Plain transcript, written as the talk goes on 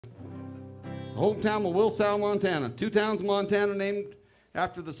hometown of Wilsall, Montana. 2 towns in Montana named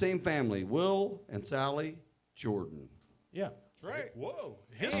after the same family, Will and Sally Jordan. Yeah. That's right. Whoa.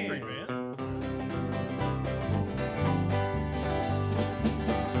 History, man.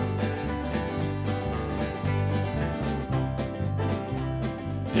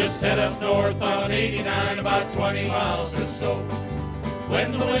 Just head up north on 89, about 20 miles or so.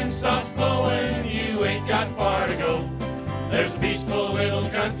 When the wind stops blowing, you ain't got far to go. There's a peaceful little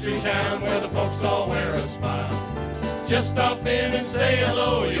country town where the folks all wear a smile. Just stop in and say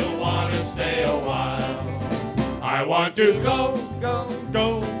hello, you'll want to stay a while. I want to go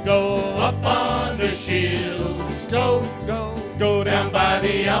up on the Shields. Go down by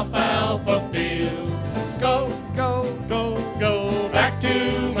the alfalfa fields. Go back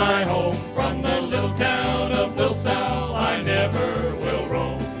to my home. From the little town of Wilsall, I never will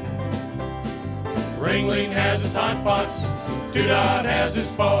roam. Ringling has its hot pots, Toodot has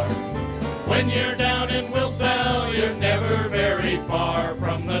its bar. When you're down in Wilsall, you're never very far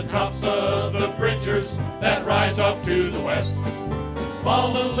from the tops of the bridgers that rise off to the west. Of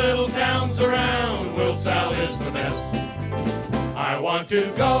all the little towns around, Wilsall is the best. I want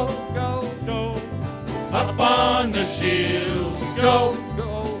to go up on the Shields.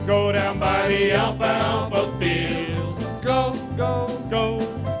 Go down by the alfalfa fields. Go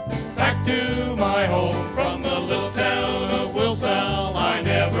back to my home. From the little town of Wilsall, I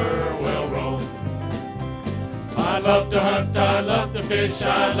never will roam. I love to hunt, I love to fish,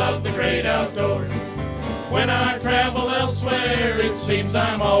 I love the great outdoors. When I travel elsewhere, it seems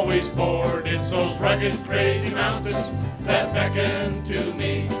I'm always bored. It's those rugged, crazy mountains that beckon to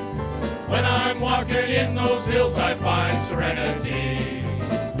me. When I'm walking in those hills, I find serenity.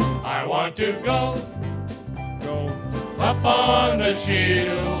 I want to go up on the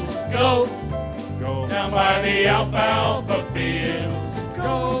Shields. Go down by the alfalfa fields.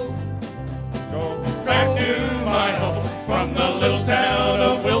 Go back to my home. From the little town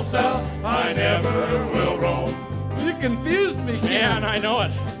of Wilsall, I never will roam. You confused me, Ken. Man, I know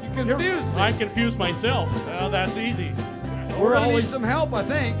it. You confused me. I confused myself. Well, that's easy. We're going to need some help, I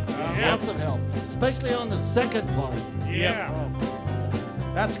think. Lots of help, especially on the second part. Yeah.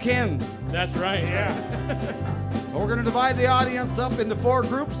 That's Ken's. That's right. Yeah. We're going to divide the audience up into 4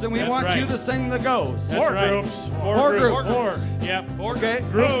 groups, and we That's want right. you to sing the goes. That's Four right. groups. Four groups. Four. Yep. Okay.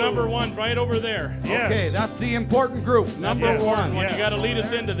 Group number 1 right over there. Yes. Okay, that's the important group, number Yeah. 1. One, Yes. you got to lead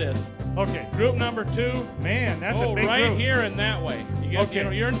us into this. Okay. Group number 2. Man, that's a big right group. here and that way. You got,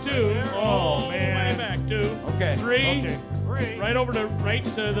 Okay. you're in 2. Oh, man. Way back 2. Okay. 3. Okay. Right over to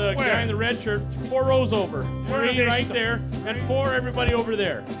the Where? guy in the red shirt. 4 rows over. Where are 3 they right st- there, and 4 everybody over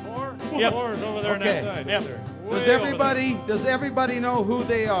there. Yep. Four's over there Okay. on that side. Yep. Does everybody know who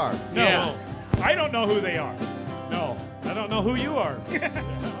they are? No. Yeah. I don't know who they are. No, I don't know who you are.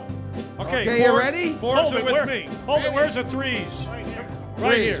 Okay, you ready? Fours are with me. Hold it. Where's the threes?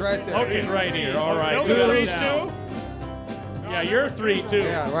 Threes, here. right there. Okay, right here. All right. Those are Two threes down. too? Yeah, you're 3 too.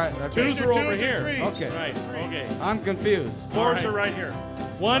 Yeah, right. Okay. 2s are over Twos and here. threes. Okay. Right. Okay. I'm confused. Fours are right here.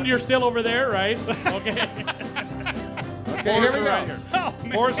 1, you're still over there, right? Okay. Okay, here we are go. right here. Oh,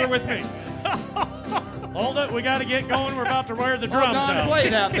 man. Fours are with me. Hold it. We got to get going. We're about to wear the Oh, drums Don, out. play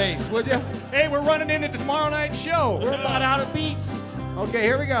that bass, would you? Hey, we're running into tomorrow night's show. We're about out of beats. Okay,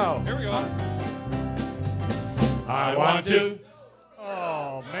 here we go. Here we go. I want to.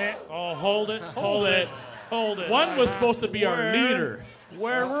 Oh, man. Oh, hold it. Hold it. Hold it. 1 was supposed to be our Where? leader.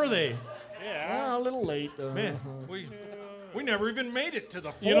 Where were they? Yeah. A little late. Man. We never even made it to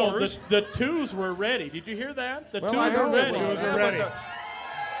the fours. You know, the 2s were ready. Did you hear that? The Well, 2s I were know ready. they were. Twos are ready.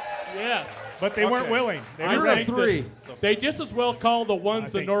 Yes. But they weren't willing. They I'm were a ready. 3. They just as well call the ones I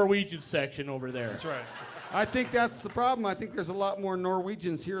the think- Norwegian section over there. That's right. I think that's the problem. I think there's a lot more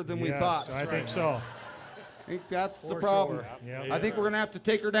Norwegians here than we Yes, thought. I think so. I think that's the For problem. sure. Yeah. I think we're going to have to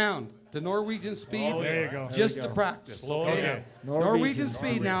take her down to Norwegian speed There you go. just There to you go. practice. Slow Okay? down. Norwegian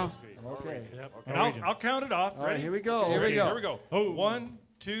speed now. Okay. And I'll count it off. All right, Ready? here we go. Here we go. Here we go. Oh. 1,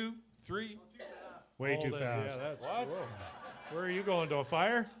 2, 3. Way too fast. Yeah, that's, What? Where are you going, to a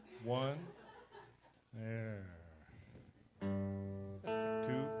fire? 1, There. 2.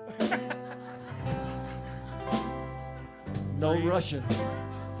 No Russian.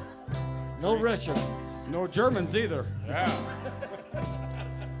 No Russian. No Germans either. Yeah.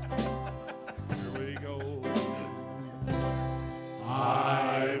 Here we go.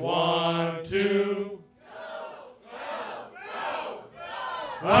 I want to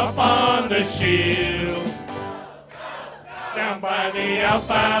up on the Shields, down by the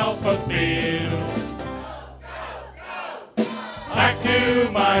alfalfa fields, back to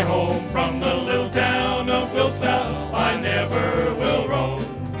my home. From the little town of Wilsall, I never will roam.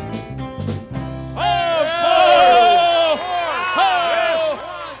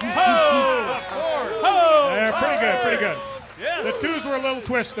 good, pretty good. Yes. The twos were a little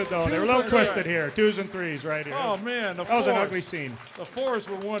twisted, though. They were a little twisted here. Twos and threes right here. Oh, man. The That was an fours. ugly scene. The fours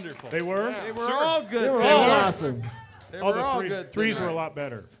were wonderful. They were? They were all good. They were They all were. awesome. They Oh, were all the good threes were a tonight. lot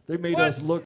better. They made What? us look